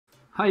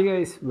Hi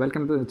guys,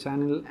 welcome to the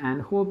channel and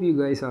hope you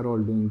guys are all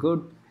doing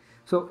good.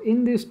 So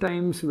in these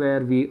times where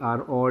we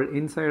are all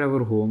inside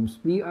our homes,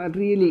 we are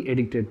really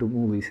addicted to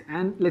movies,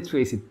 and let's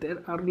face it,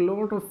 there are a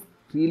lot of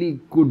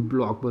really good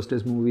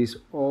blockbusters movies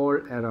all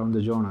around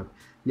the genre.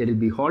 Let it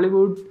be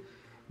Hollywood,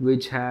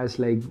 which has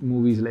like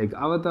movies like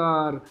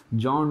Avatar,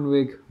 John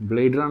Wick,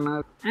 Blade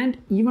Runner, and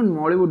even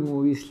Mollywood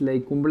movies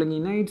like Kumbalangi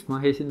Nights,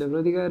 Maheshinte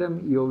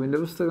Pratikaram, Yovinte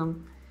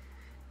Pustakam.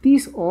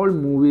 These all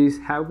movies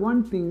have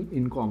one thing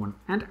in common,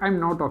 and I'm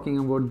not talking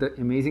about the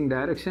amazing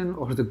direction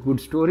or the good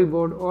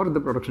storyboard or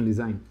the production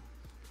design,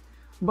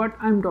 but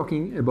I'm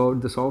talking about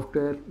the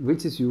software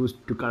which is used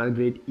to color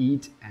grade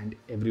each and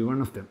every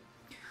one of them.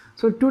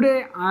 So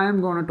today I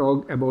am going to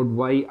talk about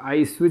why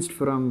I switched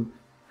from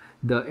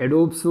the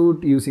Adobe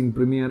suite using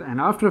Premiere and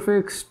After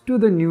Effects to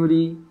the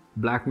newly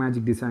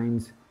Blackmagic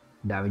Designs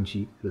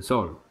Davinci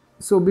Resolve.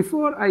 So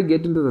before I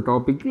get into the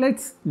topic,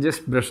 let's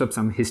just brush up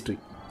some history.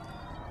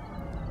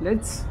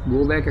 Let's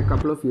go back a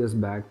couple of years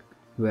back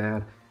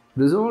where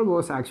Resolve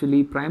was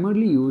actually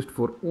primarily used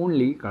for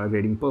only color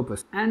grading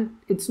purpose. And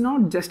it's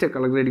not just a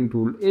color grading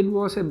tool, it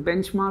was a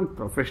benchmark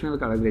professional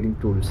color grading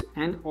tools,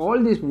 and all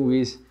these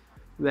movies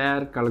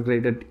were color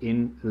graded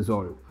in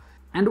Resolve.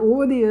 And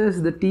over the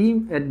years, the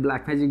team at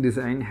Blackmagic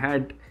Design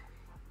had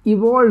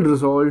evolved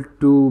Resolve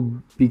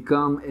to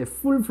become a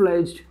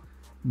full-fledged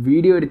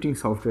video editing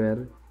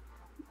software,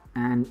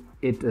 and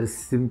it is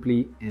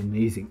simply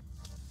amazing.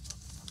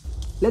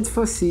 Let's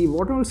first see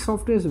what all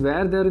softwares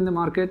were there in the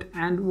market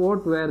and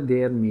what were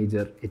their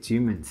major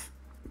achievements.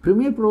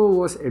 Premiere Pro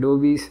was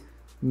Adobe's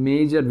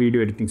major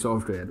video editing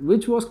software,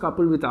 which was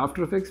coupled with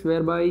After Effects,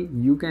 whereby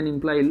you can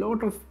imply a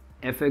lot of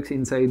effects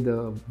inside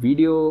the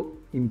video,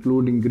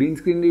 including green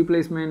screen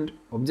replacement,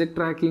 object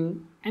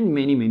tracking, and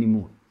many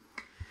more.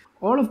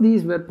 All of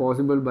these were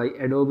possible by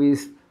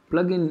Adobe's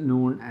plugin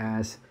known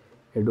as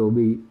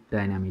Adobe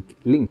Dynamic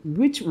Link,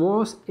 which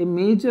was a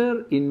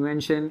major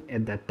invention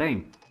at that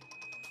time.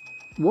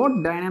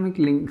 What Dynamic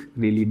Link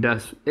really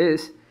does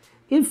is,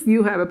 if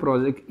you have a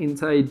project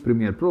inside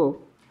Premiere Pro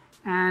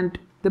and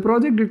the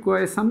project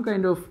requires some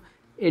kind of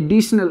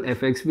additional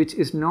effects which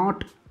is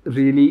not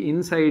really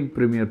inside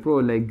Premiere Pro,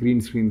 like green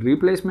screen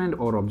replacement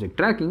or object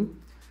tracking,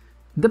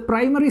 the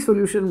primary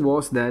solution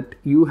was that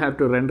you have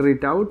to render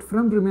it out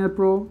from Premiere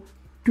Pro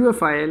to a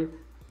file,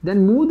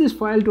 then move this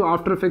file to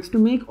After Effects to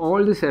make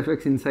all these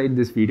effects inside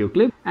this video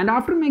clip. And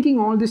after making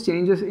all these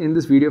changes in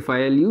this video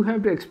file, you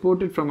have to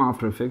export it from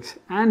After Effects,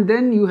 and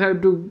then you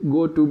have to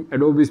go to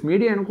Adobe's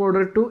media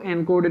encoder to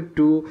encode it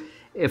to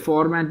a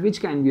format which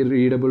can be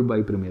readable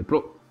by Premiere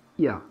Pro.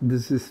 Yeah,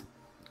 this is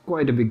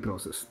quite a big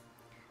process.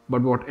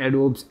 But what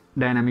Adobe's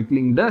Dynamic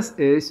Link does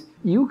is,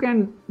 you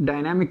can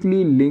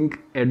dynamically link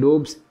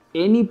Adobe's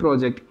any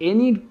project,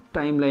 any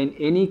timeline,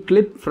 any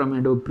clip from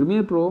Adobe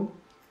Premiere Pro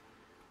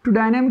to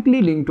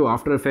dynamically link to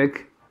After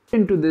Effects.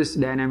 Into this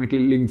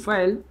dynamically linked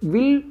file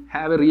will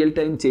have a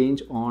real-time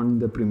change on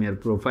the Premiere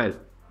Pro file.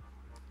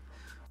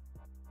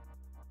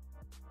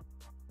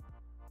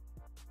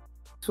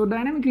 So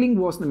Dynamic Link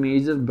was the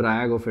major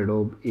brag of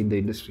Adobe in the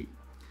industry.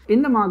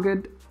 In the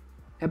market,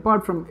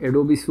 apart from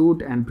Adobe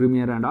Suite and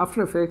Premiere and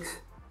After Effects,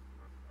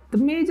 the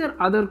major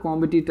other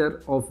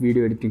competitor of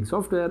video editing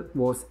software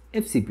was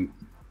FCP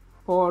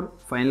or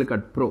Final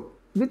Cut Pro,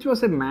 which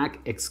was a Mac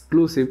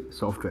exclusive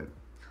software.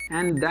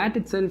 And that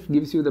itself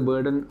gives you the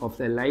burden of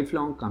the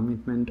lifelong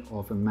commitment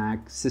of a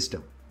Mac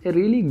system. A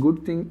really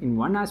good thing in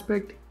one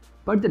aspect,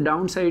 but the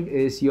downside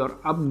is your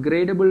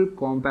upgradable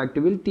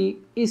compatibility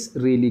is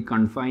really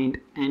confined,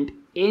 and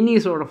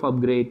any sort of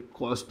upgrade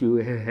costs you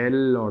a hell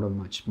lot of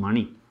much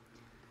money.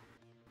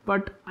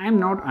 But I am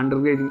not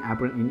undergrading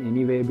Apple in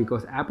any way,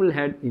 because Apple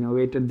had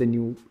innovated the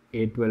new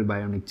A12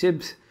 Bionic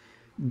chips.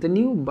 The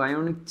new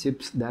Bionic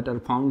chips that are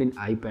found in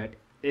iPad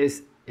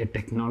is a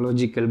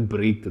technological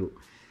breakthrough.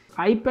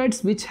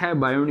 iPads which have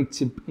Bionic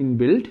chip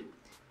inbuilt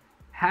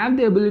have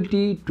the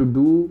ability to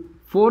do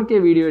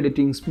 4K video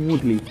editing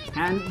smoothly,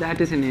 and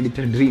that is an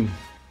editor dream,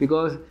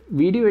 because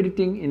video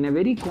editing in a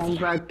very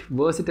compact,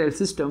 versatile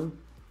system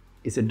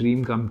is a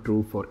dream come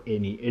true for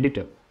any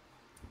editor.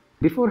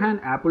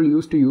 Beforehand, Apple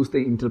used to use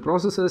the Intel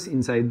processors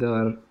inside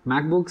their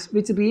MacBooks,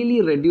 which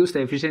really reduced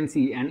the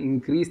efficiency and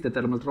increased the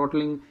thermal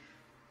throttling,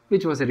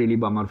 which was a really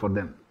bummer for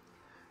them.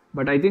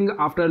 But I think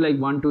after like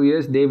 1-2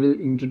 years, they will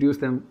introduce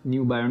the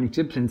new Bionic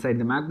chips inside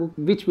the MacBook,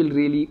 which will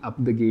really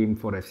up the game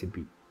for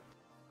FCP.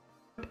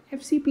 But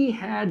FCP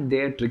had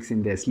their tricks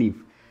in their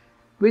sleeve,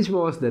 which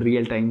was the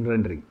real-time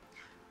rendering,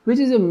 which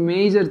is a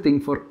major thing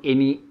for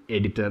any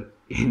editor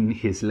in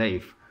his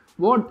life.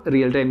 What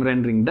real-time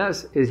rendering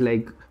does is,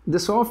 like, the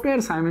software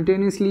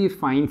simultaneously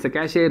finds the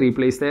cache,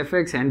 replace the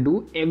effects, and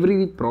do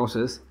every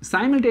process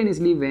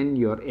simultaneously when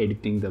you're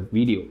editing the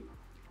video.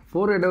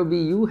 For Adobe,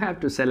 you have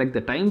to select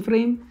the time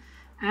frame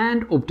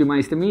and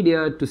optimize the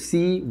media to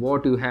see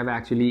what you have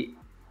actually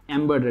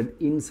embedded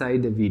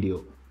inside the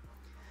video.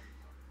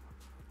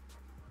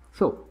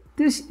 So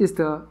this is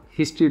the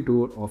history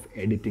tour of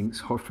editing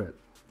software.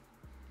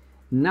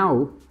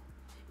 Now,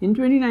 In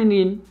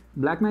 2019,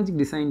 Blackmagic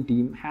design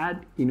team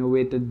had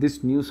innovated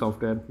this new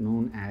software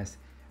known as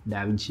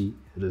Davinci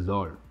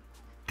Resolve.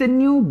 The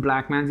new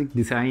Blackmagic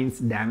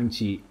Designs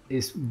Davinci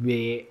is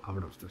way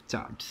out of the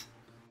charts.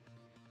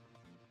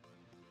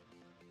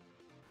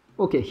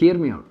 Okay, hear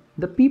me out.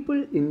 The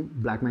people in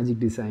Blackmagic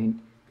Design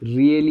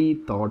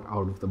really thought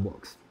out of the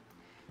box.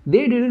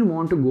 They didn't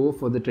want to go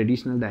for the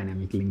traditional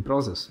dynamic link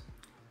process.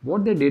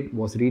 What they did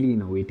was really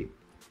innovative.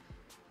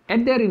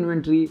 At their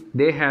inventory,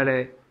 they had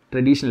a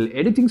traditional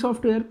editing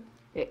software,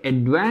 an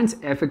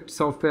advanced effect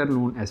software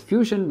known as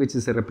Fusion, which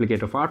is a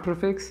replicate of After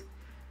Effects,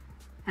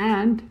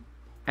 and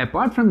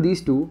apart from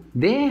these two,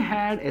 they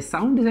had a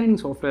sound designing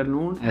software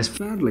known as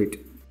Fairlight.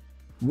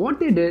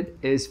 What they did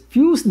is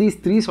fuse these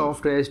three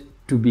softwares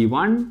to be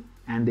one,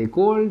 and they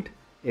called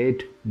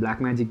it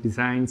Blackmagic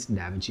Designs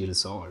Davinci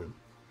Resolve.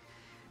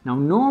 Now,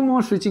 no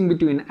more switching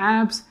between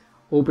apps,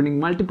 opening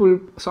multiple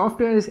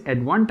softwares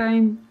at one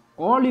time.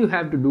 All you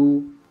have to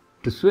do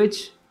to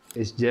switch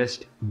is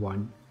just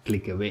one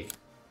click away.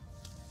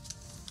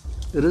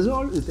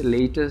 Resolve is the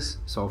latest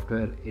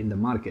software in the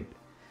market,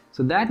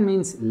 so that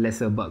means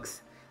lesser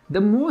bugs.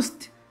 The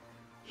most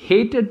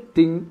hated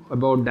thing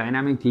about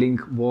dynamic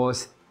link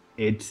was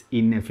its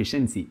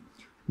inefficiency.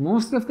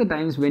 Most of the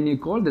times when you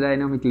call the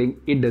dynamic link,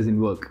 it doesn't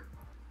work,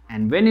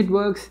 and when it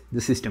works, the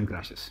system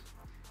crashes.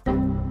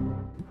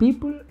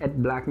 People at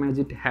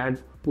Blackmagic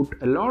had put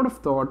a lot of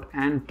thought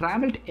and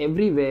traveled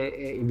everywhere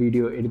a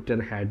video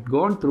editor had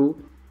gone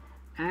through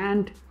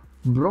and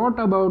brought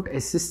about a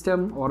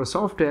system or a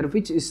software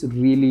which is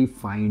really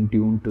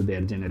fine-tuned to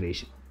their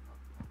generation.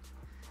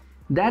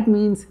 That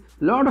means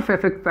a lot of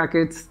effect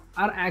packets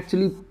are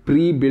actually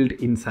pre-built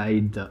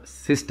inside the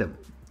system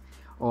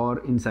or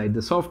inside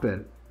the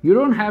software. You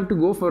don't have to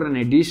go for an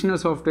additional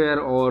software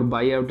or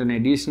buy out an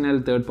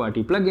additional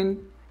third-party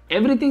plugin.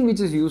 Everything which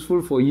is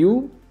useful for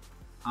you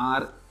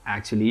are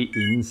actually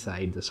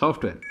inside the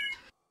software.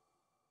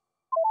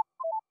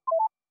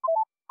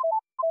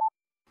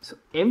 So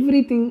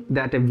everything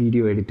that a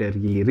video editor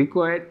really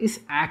required is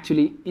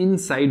actually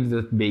inside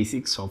the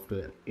basic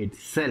software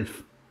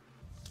itself.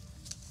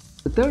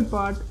 The third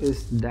part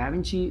is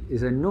Davinci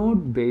is a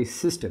node-based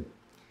system.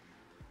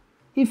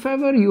 If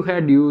ever you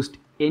had used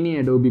any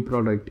Adobe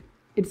product,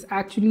 it's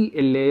actually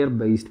a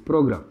layer-based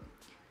program.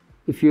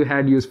 If you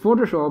had used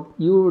Photoshop,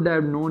 you would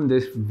have known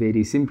this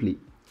very simply.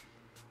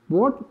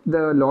 What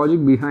the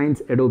logic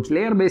behind Adobe's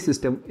layer-based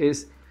system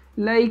is,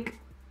 like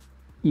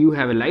you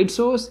have a light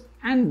source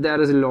and there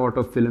is a lot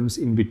of films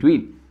in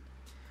between.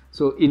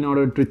 So in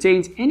order to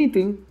change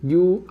anything,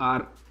 you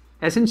are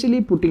essentially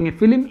putting a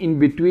film in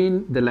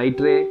between the light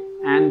ray,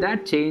 and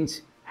that change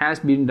has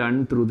been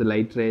done through the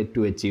light ray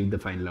to achieve the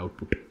final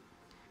output.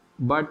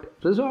 But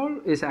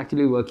Resolve is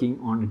actually working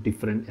on a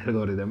different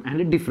algorithm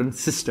and a different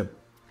system.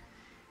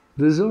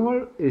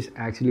 Resolve is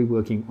actually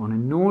working on a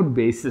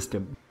node-based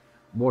system.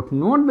 What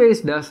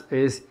node-based does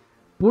is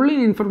pull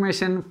in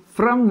information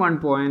from one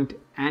point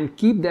and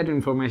keep that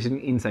information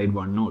inside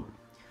one node.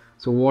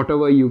 So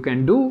whatever you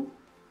can do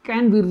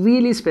can be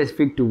really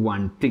specific to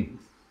one thing.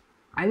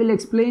 I will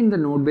explain the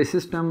node-based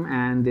system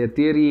and their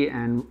theory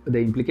and the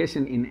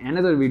implication in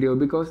another video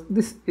because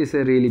this is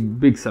a really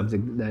big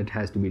subject that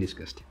has to be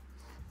discussed.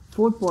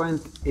 Fourth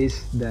point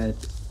is that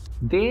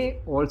they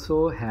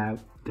also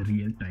have the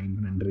real-time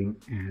rendering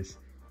as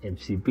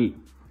FCP.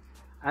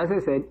 As I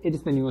said, it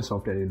is the newest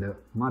software in the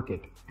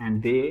market,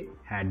 and they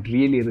had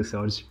really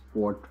researched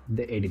what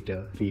the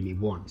editor really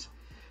wants.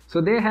 So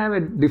they have a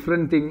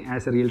different thing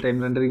as a real-time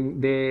rendering.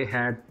 They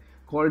had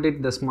called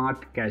it the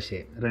smart cache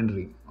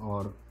rendering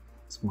or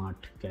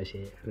smart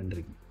cache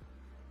rendering,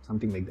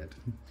 something like that.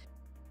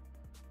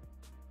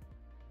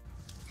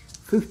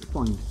 Fifth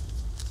point,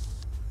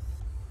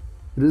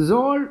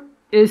 Resolve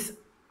is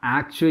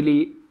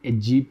actually a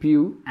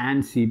GPU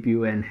and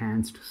CPU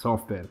enhanced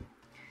software.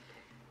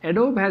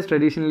 Adobe has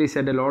traditionally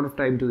said a lot of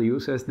time to the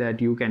users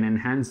that you can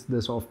enhance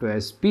the software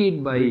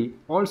speed by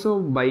also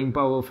buying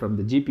power from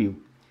the GPU.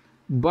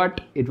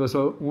 But it was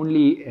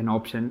only an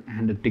option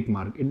and a tick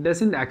mark. It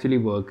doesn't actually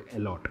work a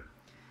lot.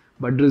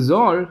 But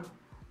Resolve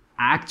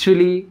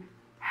actually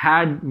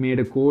had made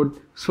a code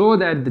so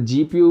that the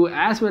GPU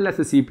as well as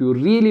the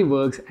CPU really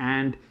works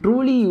and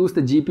truly use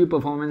the GPU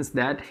performance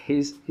that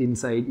is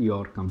inside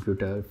your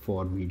computer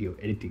for video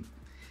editing.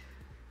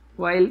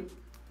 While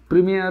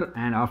Premiere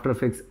and After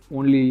Effects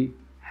only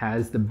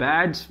has the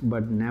badge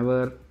but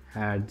never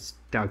had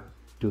stuck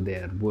to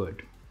their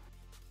word.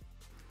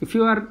 If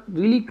you are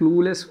really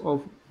clueless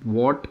of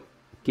what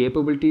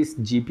capabilities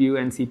GPU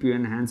and CPU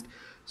enhanced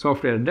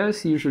software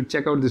does, you should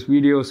check out this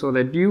video so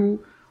that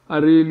you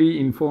are really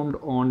informed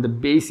on the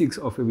basics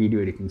of a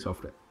video editing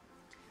software.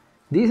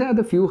 These are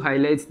the few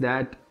highlights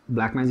that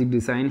Blackmagic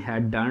Design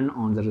had done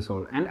on the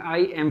Resolve, and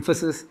I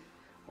emphasize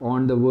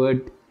on the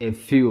word a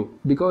few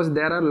because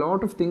there are a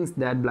lot of things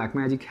that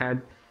Blackmagic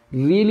had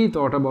really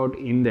thought about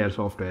in their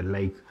software,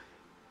 like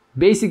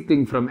basic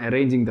thing from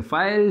arranging the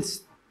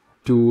files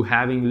to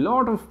having a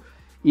lot of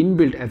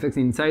inbuilt effects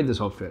inside the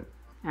software,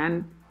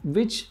 and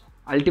which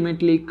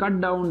ultimately cut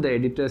down the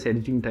editor's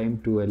editing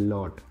time to a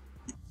lot.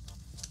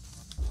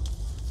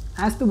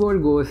 as the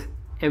world goes,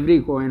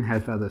 every coin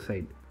has the other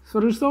side. So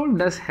Resolve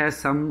does has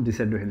some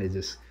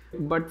disadvantages.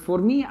 But for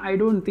me, I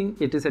don't think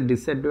it is a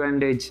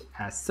disadvantage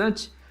as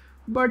such,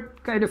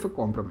 but kind of a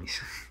compromise.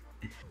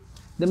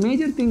 The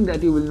major thing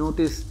that you will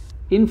notice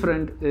in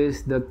front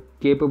is the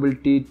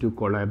capability to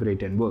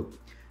collaborate and work.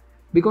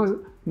 Because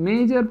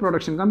major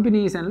production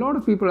companies and a lot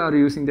of people are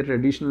using the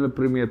traditional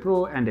Premiere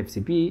Pro and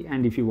FCP,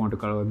 and if you want to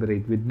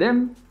collaborate with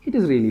them, it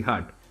is really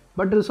hard.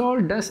 But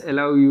Resolve does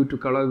allow you to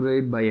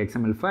collaborate by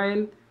XML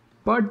file,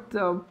 but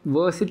the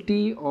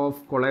versatility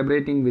of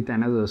collaborating with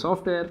another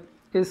software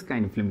is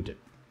kind of limited.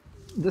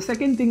 The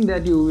second thing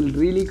that you will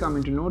really come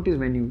into notice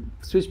when you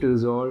switch to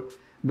Resolve,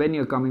 when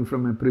you're coming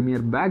from a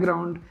Premiere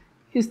background,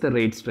 is the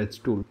rate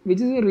stretch tool,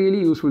 which is a really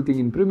useful thing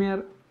in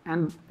Premiere,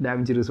 and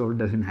Davinci Resolve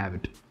doesn't have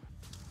it.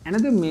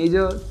 Another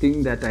major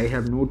thing that I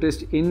have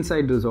noticed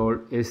inside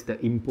Resolve is the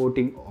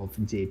importing of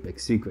JPEG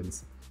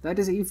sequence. That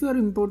is, if you are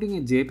importing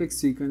a JPEG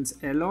sequence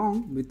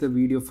along with the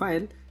video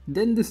file,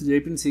 then this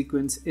JPEG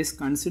sequence is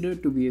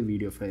considered to be a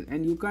video file,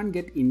 and you can't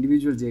get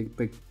individual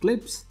JPEG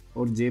clips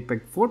or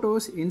JPEG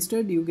photos.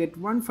 Instead, you get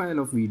one file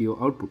of video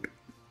output.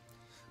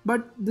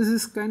 But this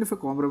is kind of a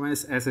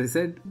compromise. As I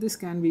said, this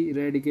can be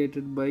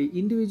eradicated by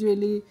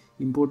individually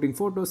importing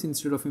photos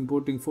instead of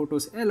importing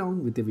photos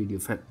along with the video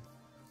file.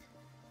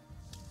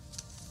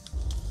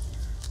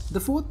 The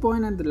fourth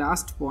point and the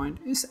last point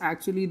is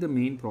actually the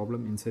main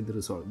problem inside the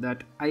Resolve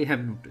that I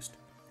have noticed.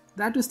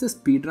 That is the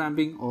speed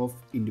ramping of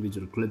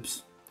individual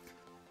clips.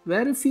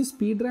 Where if you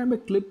speed ramp a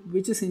clip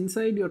which is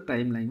inside your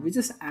timeline, which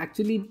is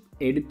actually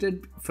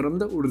edited from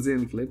the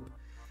original clip,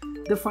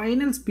 the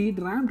final speed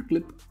ramped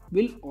clip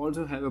will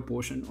also have a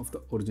portion of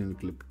the original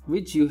clip,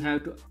 which you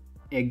have to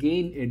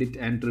again edit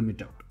and trim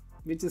it out,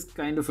 which is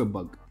kind of a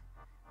bug,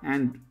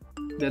 and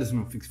there is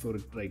no fix for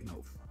it right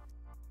now.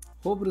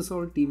 Hope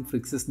Resolve team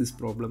fixes this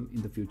problem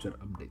in the future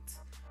updates.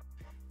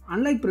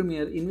 Unlike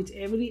Premiere, in which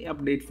every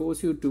update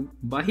forces you to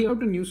buy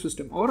out a new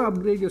system or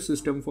upgrade your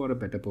system for a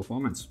better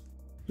performance,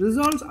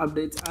 Resolve's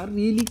updates are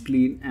really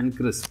clean and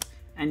crisp,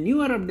 and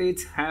newer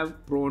updates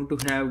have prone to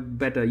have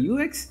better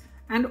UX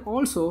and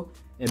also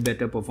a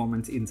better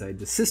performance inside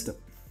the system.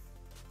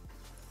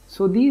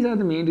 So these are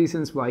the main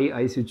reasons why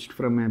I switched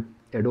from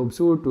a Adobe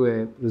suite to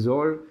a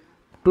Resolve.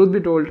 Truth be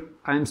told,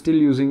 I am still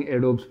using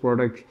Adobe's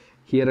product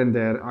here and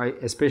there,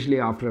 especially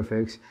After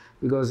Effects,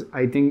 because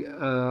I think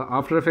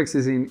After Effects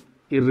is an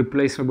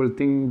irreplaceable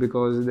thing,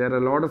 because there are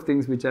a lot of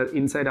things which are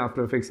inside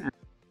After Effects.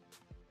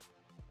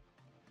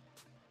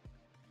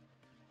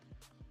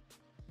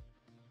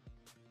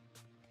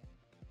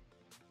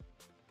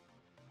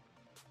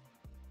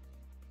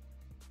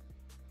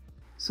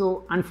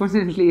 So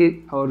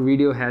unfortunately, our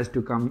video has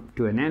to come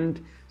to an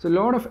end. So a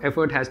lot of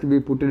effort has to be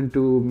put in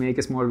to make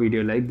a small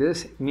video like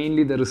this.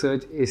 Mainly the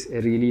research is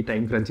a really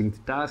time-crunching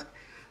task.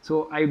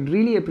 So I'd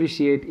really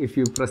appreciate if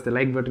you press the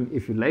like button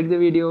if you like the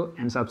video,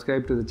 and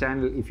subscribe to the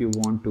channel if you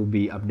want to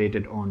be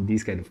updated on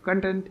these kind of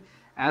content.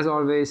 As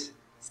always,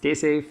 stay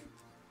safe.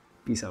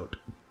 Peace out.